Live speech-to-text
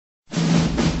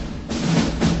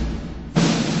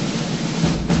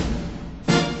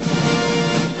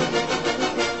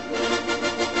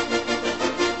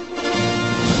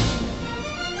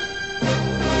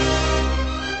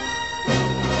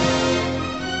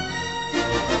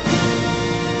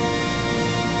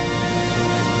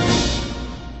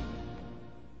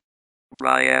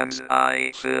Ryan's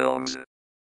Eye Films.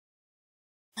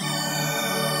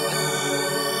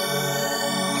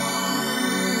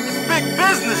 Big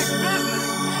business.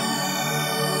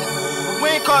 We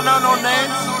ain't call no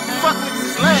names. Fuck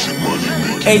niggas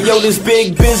lame. Hey yo, this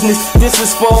big business. This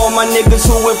is for all my niggas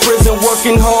who in prison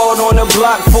working hard on the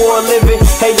block for a living.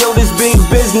 Hey yo, this big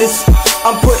business.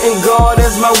 I'm putting God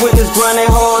as my witness, grinding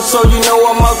hard, so you know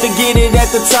I'm out to get it at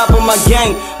the top of my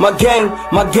gang. My gang,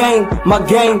 my gang, my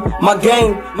gang, my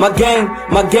gang, my gang,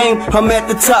 my gang. I'm at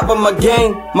the top of my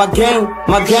gang. My gang,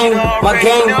 my gang, my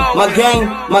gang, my gang,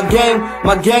 my gang,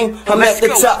 my gang. I'm at the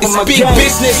top of my gang. Big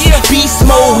business, beast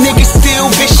mode, niggas still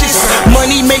vicious.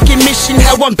 Money making mission,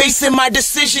 how I'm basing my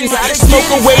decisions.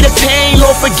 Smoke away the pain,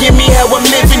 Lord forgive me how I'm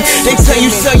living. They tell you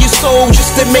sell your soul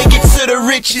just to make it to the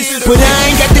riches, but I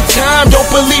ain't got the time, don't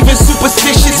believe in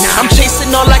superstitions. I'm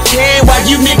chasing all I can while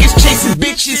you niggas chasing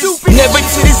bitches. Never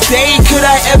to this day could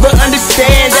I ever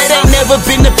understand that ain't never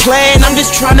been the plan. I'm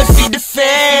just trying to feed the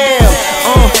fam.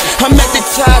 I'm at the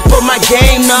top of my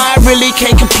game, nah, I really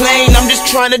can't complain. I'm just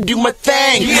trying to do my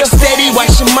thing. Steady,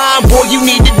 watch your mind, boy, you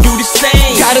need to do the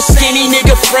same. Got a skinny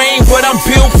nigga frame, but I'm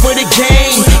built for the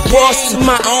game. Boss to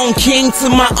my own, king to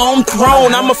my own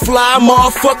throne. I'm a fly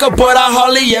motherfucker, but I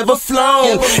hardly ever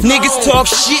flown. Niggas talk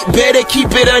shit, better keep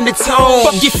it undertone.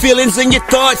 Fuck your feelings and your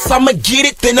thoughts, I'ma get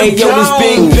it, then I'm Hey yo, this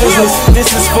big business. This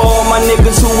is for all my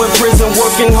niggas who in prison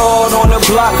working hard on the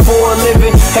block for a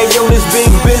living. Hey yo, this big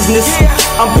business.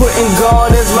 I'm putting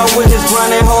God as my witness,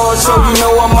 grinding hard, so you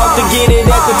know I'm out to get it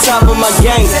at the top of my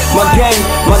gang. My gang,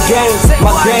 my gang,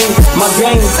 my gang, my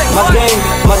gang, my gang,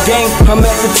 my gang. I'm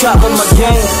at the top of my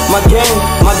gang. My gang,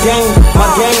 my gang, my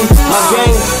gang, my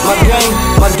gang, my gang,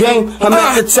 my gang. I'm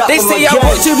at the top of my gang. They say I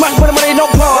work too much, but money no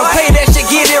pause. Play that shit,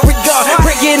 get it regard.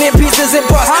 Breaking in pieces and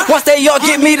parts. Once they all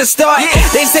get me to start.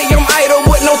 They say I'm idle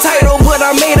with no title, but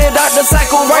I made it out the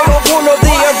cycle. Right on point of the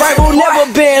arrival, never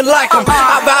been like them.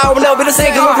 I vow I'll never be the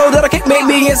same, cause my flow that I can't make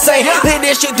me insane. Let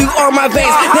this shit through all my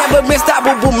veins. Never been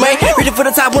stoppable, man. Reaching for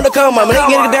the top when I come up. They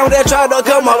get it down there, try to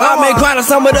come up. I'm in grinding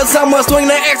some of the summer. Swing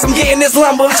the X, I'm getting this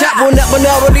lumber. Chopping up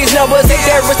another these numbers. Take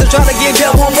that risk to try to get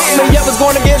double. Fuck me up, it's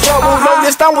gonna get trouble. No,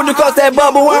 this time when you cross that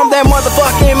bubble, I'm that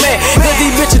motherfucking man. Let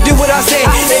these bitches do what I say.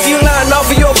 If you lying off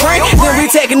of your brain, then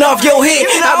we taking off your head.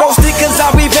 I don't stick cause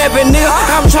I be vamping, nigga.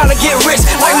 I'm trying to get rich,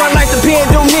 like my life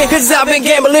depend on me. Cause I've been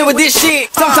gambling with this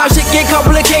shit. Sometimes shit get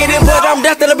complicated, but I'm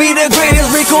destined to be the greatest.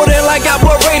 Recording like I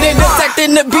operated,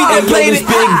 detecting the beat and played it. This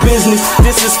big business.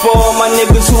 This is for all my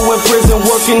niggas who in prison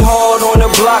working hard on the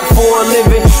block for a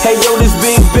living. Hey yo, this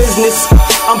big business.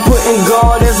 I'm putting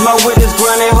God as my witness,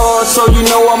 grinding hard, so you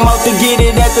know I'm out to get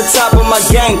it at the top of my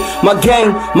gang. My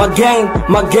gang, my gang,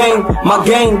 my gang, my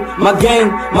gang, my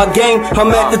gang, my gang.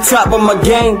 I'm at the top of my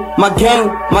gang. My gang,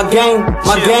 my gang,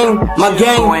 my gang, my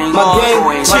gang, my gang,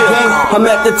 my gang. I'm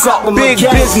at the top of my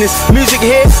gang. Big business, music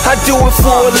hit, I do it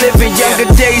for a living. Younger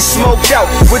days smoked out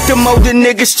with them older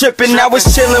niggas tripping. I was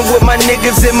chilling with my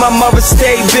niggas and my mother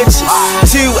stay bitches.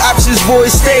 Two options,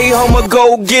 boys, stay home or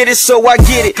go get it, so I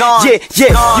get it.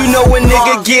 Yeah, you know a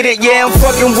nigga get it. Yeah, I'm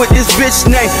fucking with this bitch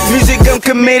name. Music, I'm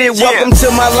committed. Welcome to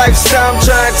my lifestyle, I'm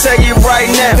trying to tell you right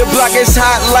now. The block is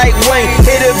hot like Wayne,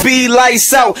 it'll be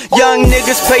lights out. Young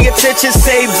niggas pay attention,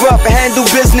 save up, handle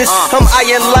business. I'm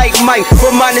iron like Mike,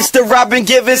 but minus the Robin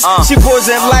Givens. She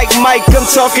poison like Mike, I'm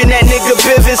talking that nigga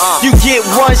Bivens. You get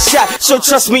one shot, so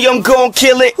trust me, I'm gon'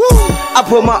 kill it. I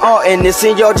put my art in this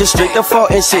and y'all just straight the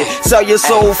fault and shit. Sell your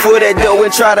soul for that dough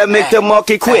and try to make the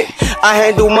market quick. I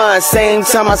handle mine, same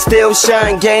time I still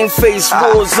shine. Game face,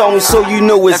 war zone, so you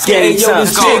know it's game time. Yo,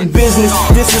 this big business.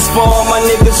 This is for all my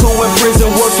niggas who in prison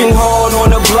working hard on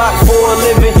the block for a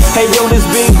living. Hey yo, this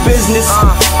big business.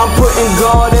 I'm putting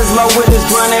God as my witness,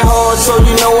 grinding hard, so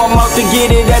you know I'm out to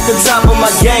get it at the top of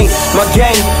my gang. My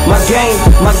gang, my gang,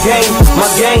 my gang, my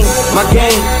gang, my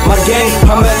gang, my gang.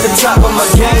 I'm at the top of my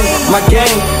gang. My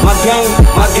gang, my gang,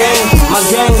 my gang, my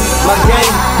gang, my gang,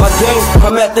 my gang.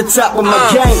 I'm at the top of my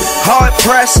gang. Hard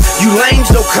press, you lames,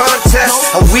 no contest.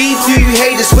 I weave through you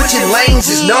haters, switching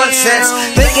lanes is nonsense.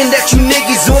 Thinking that you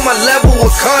niggas on my level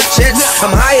of conscience.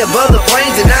 I'm high above the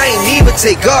planes and I ain't even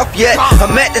take off yet.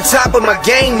 I'm at the top of my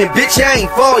game and bitch I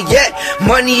ain't fall yet.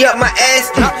 Money up my ass,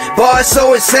 bars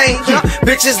so insane.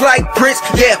 Bitches like Prince,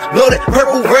 yeah, blow that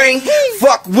purple rain.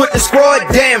 Fuck with the squad,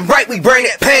 damn right we bring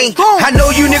that pain. I know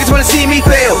you niggas wanna see me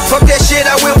fail. Fuck that shit,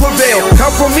 I will prevail.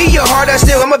 Come from me, your heart, I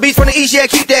still, I'm a beast from the east, yeah,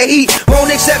 keep that heat.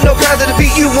 Won't accept no kinds of defeat,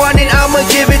 you want it, I'ma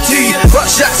give it to you. Buck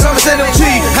shots, I'ma send them to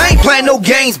you. I ain't playing no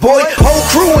games, boy. Whole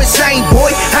crew insane, boy.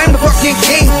 I'm the fucking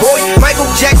king, boy. Michael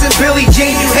Jackson, Billie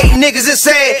Jean, you hate niggas, it's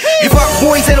sad. You fuck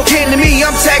boys ain't no kidding to me,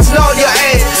 I'm taxing all your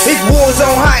ass. It's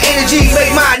Warzone high energy,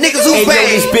 make my niggas who bad.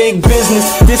 Hey, yo, this big business,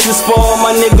 this is for all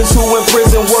my niggas who in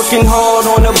prison, working hard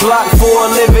on the block for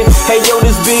a living. Hey yo,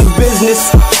 this big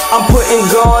business, I'm putting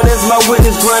God as my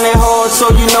witness, grinding hard, so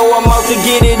you know I'm out to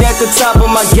get it at the top of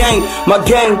my game. My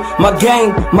game, my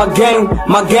game, my game,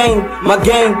 my game, my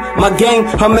game, my game.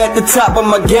 I'm at the top of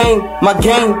my game. My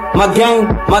game, my game,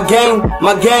 my game,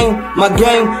 my game, my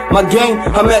game, my game.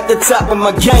 I'm at the top of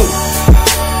my game.